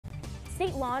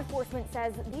State law enforcement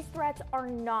says these threats are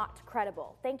not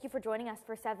credible. Thank you for joining us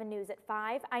for 7 News at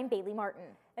 5. I'm Bailey Martin.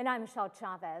 And I'm Michelle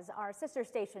Chavez. Our sister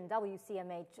station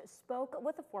WCMH spoke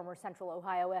with a former Central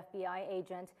Ohio FBI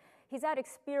agent. He's had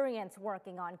experience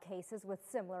working on cases with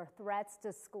similar threats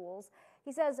to schools.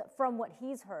 He says from what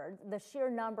he's heard, the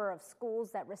sheer number of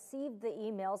schools that received the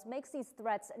emails makes these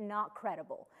threats not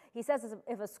credible. He says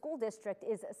if a school district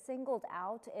is singled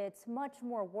out, it's much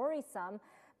more worrisome,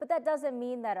 but that doesn't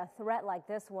mean that a threat like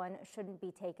this one shouldn't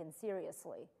be taken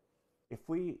seriously. If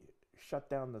we shut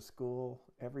down the school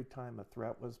every time a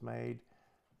threat was made,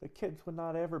 the kids would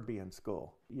not ever be in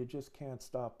school. You just can't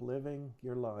stop living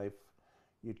your life.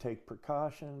 You take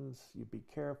precautions, you be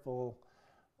careful,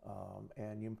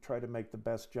 and you try to make the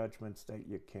best judgments that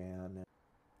you can.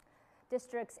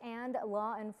 Districts and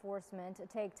law enforcement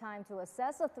take time to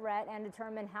assess a threat and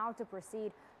determine how to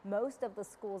proceed. Most of the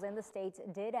schools in the state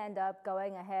did end up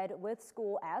going ahead with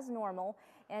school as normal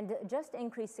and just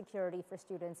increased security for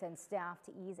students and staff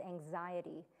to ease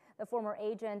anxiety. The former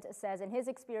agent says in his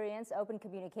experience, open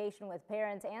communication with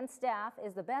parents and staff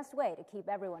is the best way to keep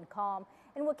everyone calm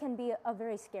in what can be a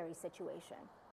very scary situation.